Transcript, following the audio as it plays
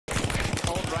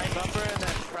Bumper and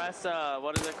then press,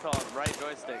 what is it called? Right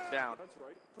joystick down.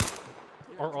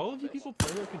 Are all of you people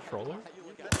playing with a controller?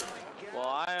 Well,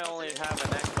 I only have an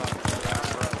Xbox, so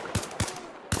that's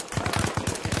broke.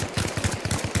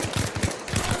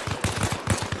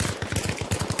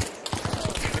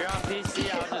 If you're on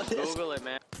PC, I'll just Google it,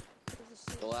 man.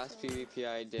 The last PvP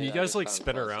I did. Can you guys like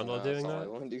spin around while doing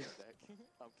that?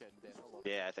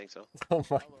 Yeah, I think so. Oh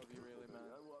my.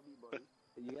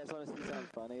 You guys want to see something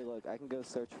funny? Look, I can go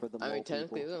search for the. I mean,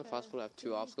 technically, it's impossible to have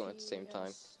two ops going at the same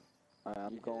time. Alright,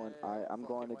 I'm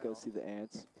going to go see the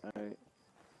ants. Alright.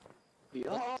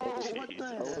 Oh, what the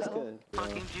hell? What's good?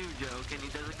 Fucking Jew joke, and he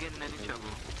doesn't get in any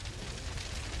trouble.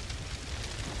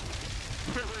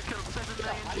 Hitler killed 7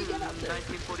 million Jews in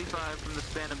 1945 from the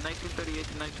span of 1938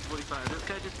 to 1945. This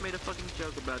guy just made a fucking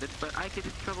joke about it, but I get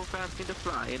in trouble for asking to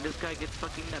fly, and this guy gets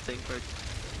fucking nothing for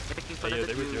making fun of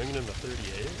the they were Jews. doing it in the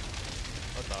 38?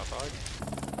 What the fuck?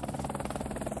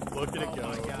 Look at it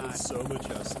go. It's so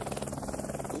majestic.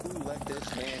 Who let this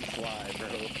man fly,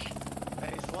 bro?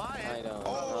 Hey, he's flying. I know.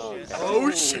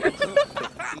 Oh shit!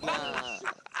 Nah.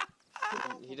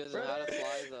 He doesn't know how to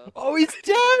fly, though. Oh, he's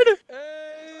dead!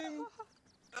 Aim!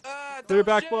 They're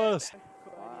back blast.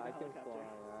 I can fly.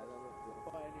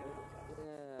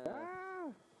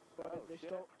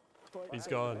 He's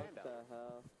gone. What the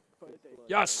hell?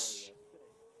 Yes!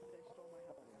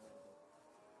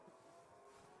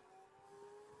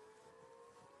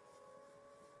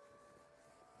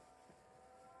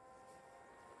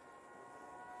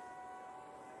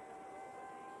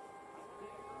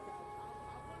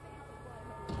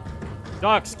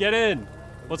 Ducks, get in!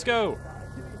 Let's go!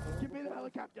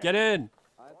 Get in!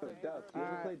 Ducks, you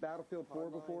ever played Battlefield 4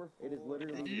 before? It is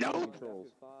literally Nope. controls.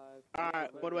 Alright,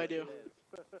 what do I do?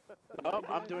 Oh,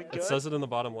 I'm doing good. It says it in the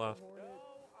bottom left.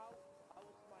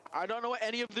 I don't know what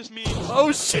any of this means.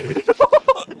 Oh shit!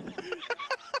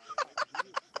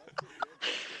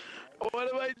 What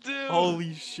do I do?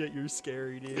 Holy shit, you're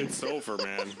scary, dude. It's over,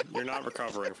 man. You're not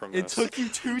recovering from It this. took you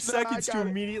 2 seconds to got it.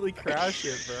 immediately crash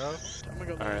it, bro. I'm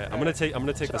gonna go Alright, I'm gonna take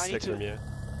So the I need stick to- from you.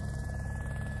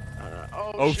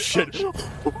 Oh, Oh shit! Oh,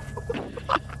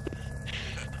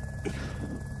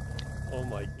 Oh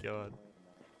my god.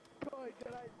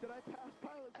 Did I pass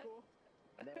pilot school?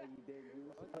 No, you did. You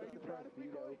were supposed to press B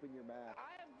to open your map.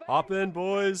 Hop in,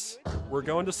 boys. We're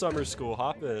going to summer school.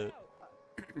 Hop in. 10 minutes,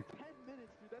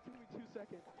 dude. That took me 2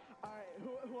 seconds. Alright,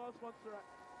 who else wants to ride?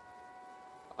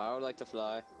 I would like to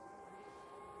fly.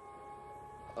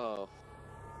 Oh.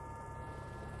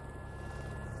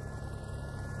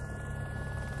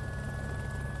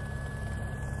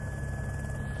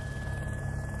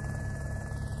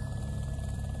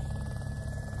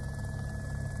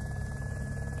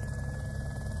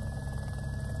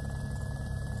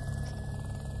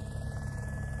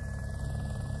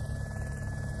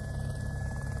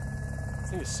 This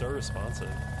thing is so responsive.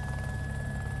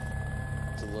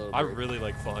 It's a little I break. really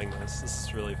like flying this. This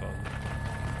is really fun.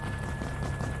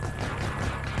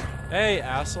 Hey,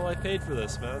 asshole, I paid for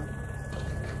this, man.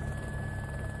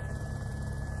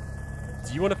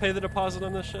 Do you want to pay the deposit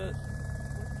on this shit?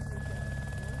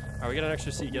 Alright, we got an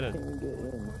extra seat. Get in. Can we get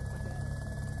in?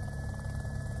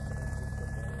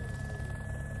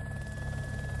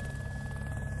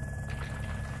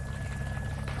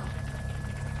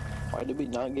 Why did we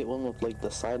not get one with like the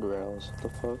side rails? The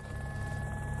fuck?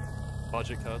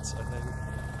 Budget cuts, I think.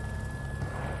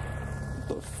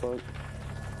 The fuck?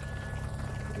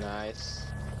 Nice.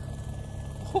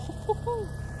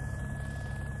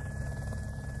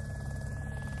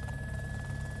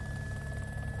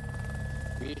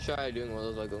 We should try doing one of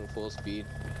those like going full speed.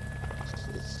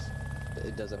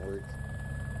 It doesn't work.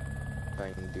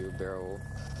 Trying to do a barrel.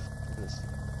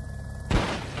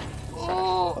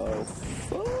 Oh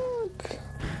fuck!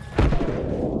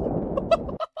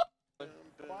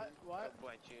 What?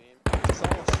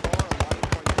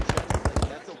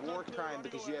 That's a war crime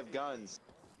because you have guns.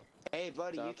 Hey,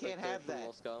 buddy, you can't have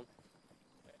that.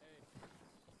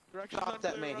 Stop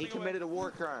that man. He committed a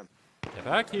war crime. Get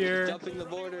back here. Jumping the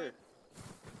border.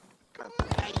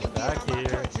 Hey, you Back get out of my here.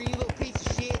 country, you little piece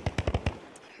of shit.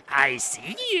 I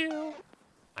see you.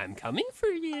 I'm coming for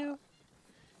you.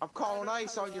 I'm calling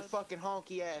ice on your fucking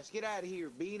honky ass. Get out of here,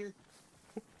 beaner.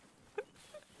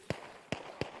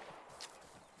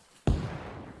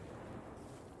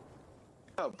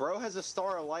 Oh, bro has a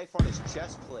star of life on his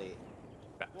chest plate.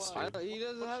 He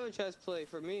doesn't have a chest plate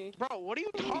for me. Bro, what are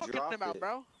you talking dropped about, it.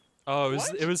 bro? Oh,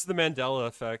 What? it was the Mandela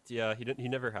effect. Yeah, he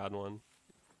never had one.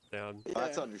 Down. Oh,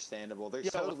 that's understandable. There's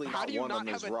Yo, totally how not do you one not on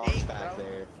those have a rocks name, back bro?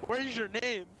 there. Where's your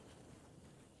name?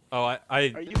 Oh, Are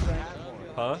you Frank?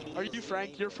 huh? Are you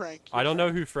Frank? You're Frank. I don't know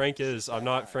who Frank is. I'm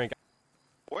not Frank.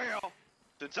 Where?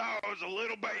 Since I was a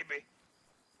little baby,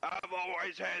 I've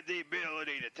always had the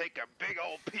ability to take a big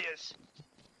old piss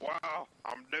while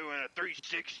I'm doing a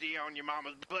 360 on your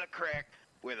mama's butt crack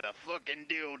with a fucking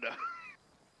dildo.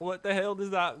 What the hell does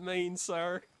that mean,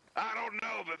 sir? I don't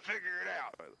know, but figure it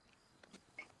out.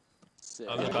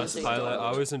 I'm the best pilot.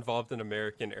 I was involved in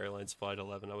American Airlines Flight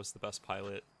 11. I was the best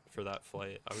pilot for that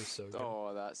flight. I was so good.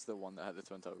 Oh, that's the one that had the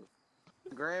twin turbo.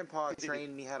 Grandpa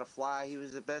trained me how to fly. He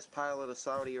was the best pilot of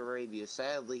Saudi Arabia.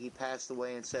 Sadly, he passed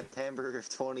away in September of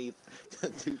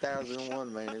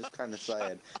 2001, man. It's kind of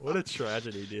sad. What a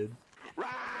tragedy, dude.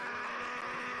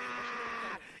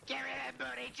 Give me that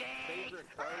booty, Jay! Favorite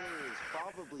color is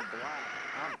probably black.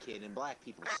 I'm kidding. Black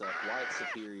people suck. White's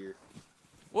superior.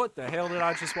 What the hell did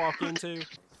I just walk into?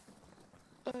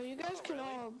 You guys can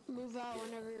all move out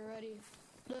whenever you're ready.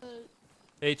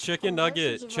 Hey, Chicken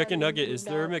Nugget, is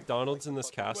there a McDonald's in this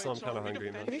castle? I'm kind of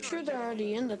hungry, man. Pretty sure they're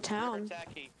already in the town.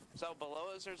 So below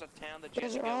us, there's a town that you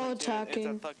guys are all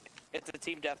attacking. It's a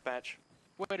team deathmatch.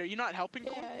 Wait, are you not helping?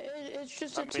 Yeah, it's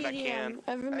just a TDM.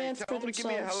 Every man for themselves. Give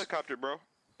me a helicopter, bro.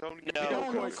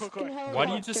 Why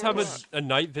do you just have a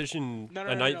night vision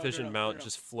mount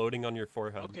just floating on your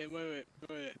forehead? Okay, wait.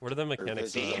 What are the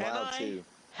mechanics of Can that? I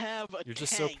have a You're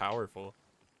just so powerful.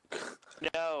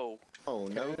 No. Oh,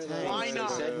 no tanks. Why not?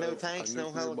 They said no tanks,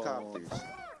 no helicopters.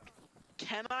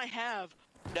 Can I have?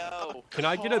 No. Can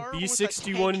I get a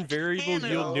B-61 variable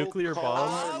yield nuclear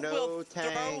bomb? No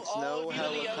tanks, no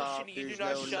helicopters, You do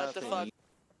not no shut the fuck. nothing.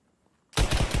 I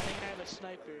think I have a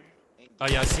sniper. Oh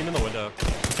yeah, I seen him in the window.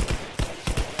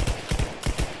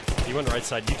 He went right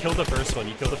side. You killed the first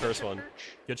one.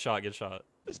 Good shot, good shot.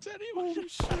 Is anyone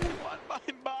just want my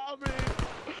mommy?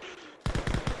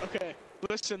 Okay,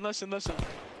 listen.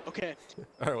 Okay.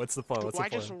 Alright, what's the plan?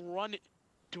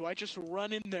 Do I just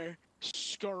run in there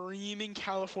screaming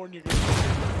California?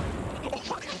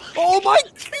 Oh my god!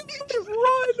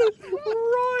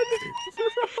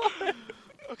 Run!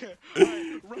 Okay,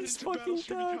 alright, run He's into fucking Battle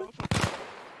Street in dead. California.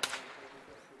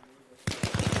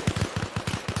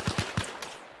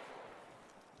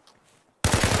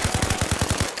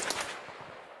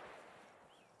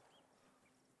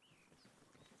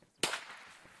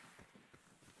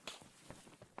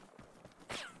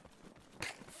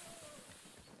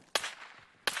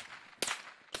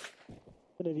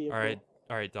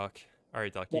 Alright, Doc.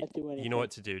 You know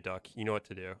what to do, Doc. You know what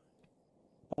to do.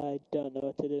 I don't know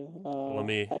what to do. Let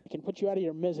me. I can put you out of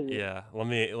your misery. Yeah, let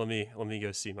me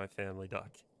go see my family, Doc.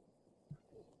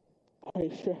 Are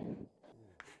you sure?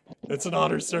 It's an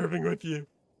honor serving with you.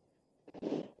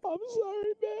 I'm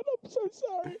sorry, man. I'm so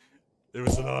sorry. It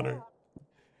was an honor.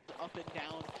 Up and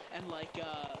down and like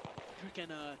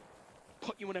freaking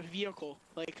put you in a vehicle.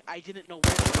 Like I didn't know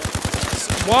where to go.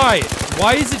 Why?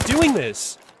 Why is it doing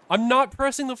this? I'm not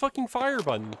pressing the fucking fire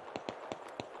button.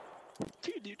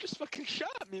 Dude, you just fucking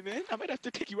shot me, man. I might have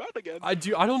to take you out again. I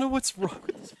don't know what's wrong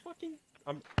with this fucking.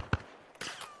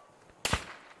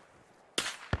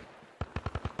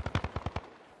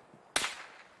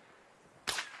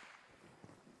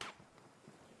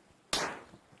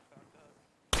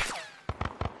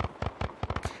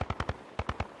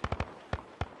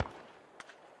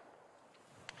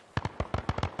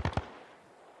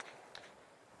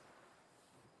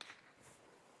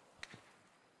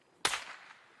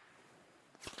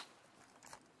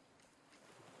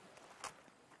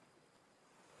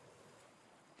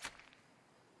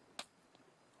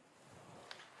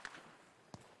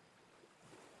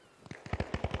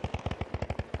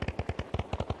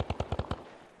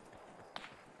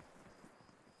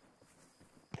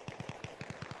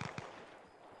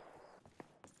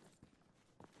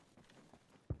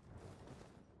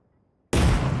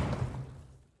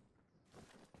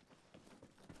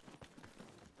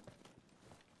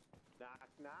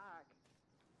 Knock.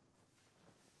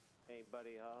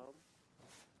 Anybody home?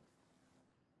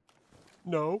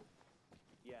 No.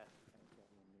 Yes.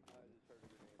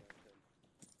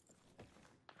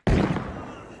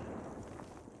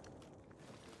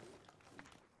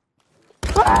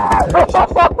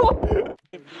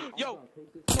 Yo!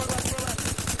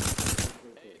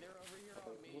 Hey, they're over here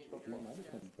on me. Let's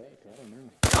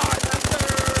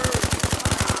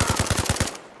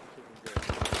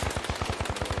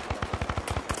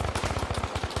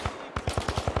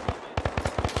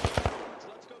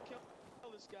go kill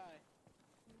this guy.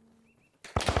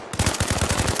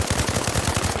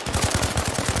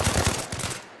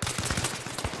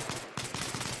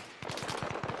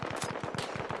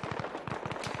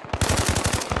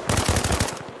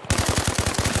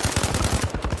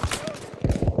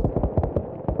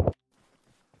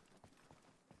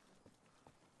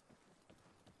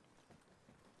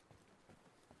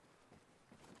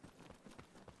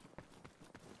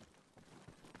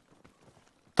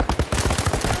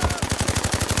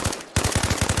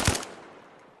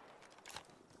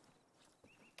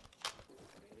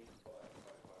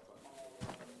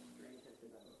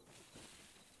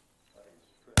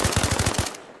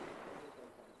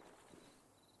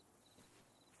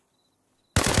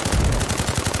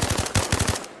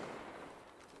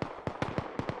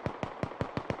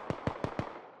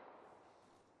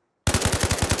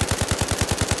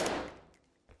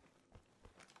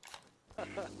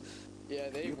 Yeah,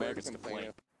 they were Americans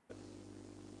complaining.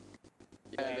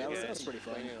 Yeah, Yeah, that was pretty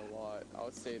fun. complaining a lot. I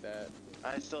would say that.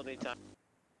 I still need time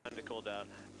to cool down.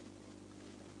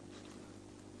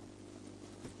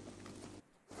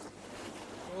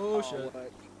 Oh shit.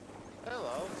 What?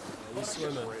 Hello. Oh, we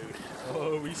swimming.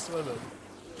 Oh, we swimming.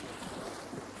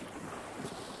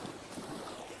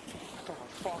 What the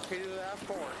fuck is that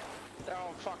for? They're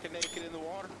all fucking naked in the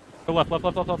water. Go left.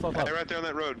 They're right there on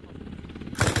that road.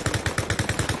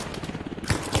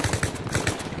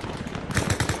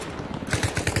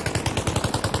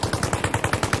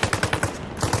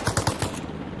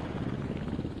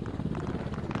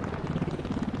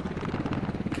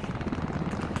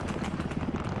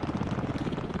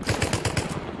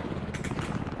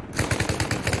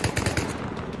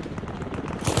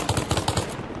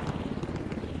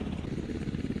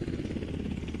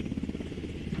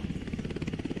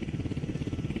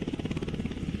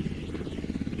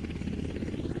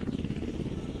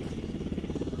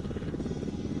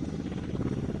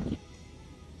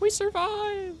 We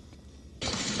survived!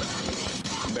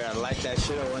 Bro, light that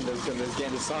shit up when this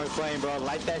game is song playing, bro.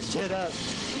 Light that shit up.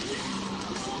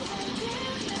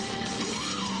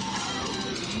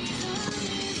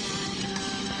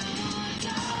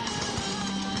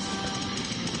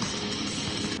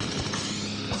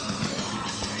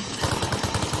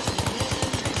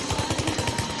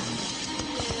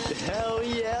 Hell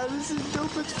yeah, this is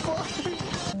dope as fuck.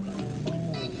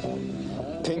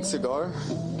 Pink cigar.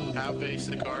 How big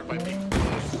cigar by me?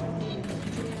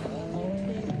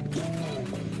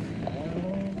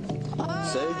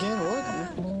 Say again, what?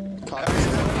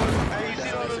 Hey, you see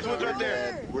all those woods right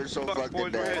there? We're so Fuck, fucking boys, we're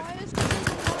dead. hit.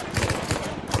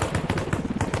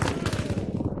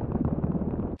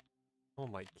 Oh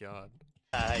my god.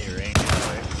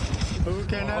 Who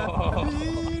can I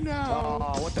be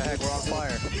now? Oh, what the heck? We're on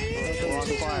fire. We're on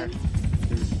fire.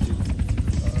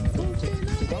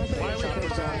 Why are we on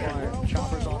fire?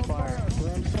 Chopper's on fire. We're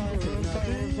on fire.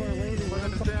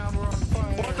 Let us down. We're on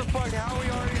fire. What the fuck? How are we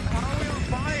on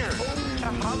fire?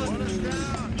 How the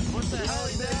down? What the hell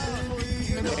is that?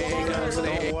 Hey guys, there's an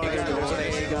AA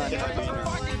gun.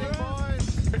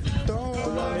 Don't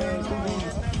worry.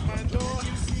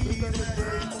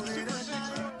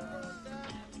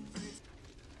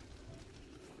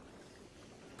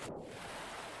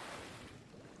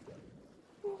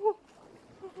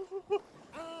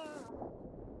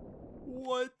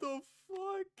 What the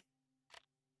fuck?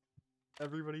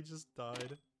 Everybody just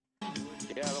died.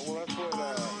 Yeah, well that's what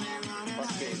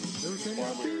fucking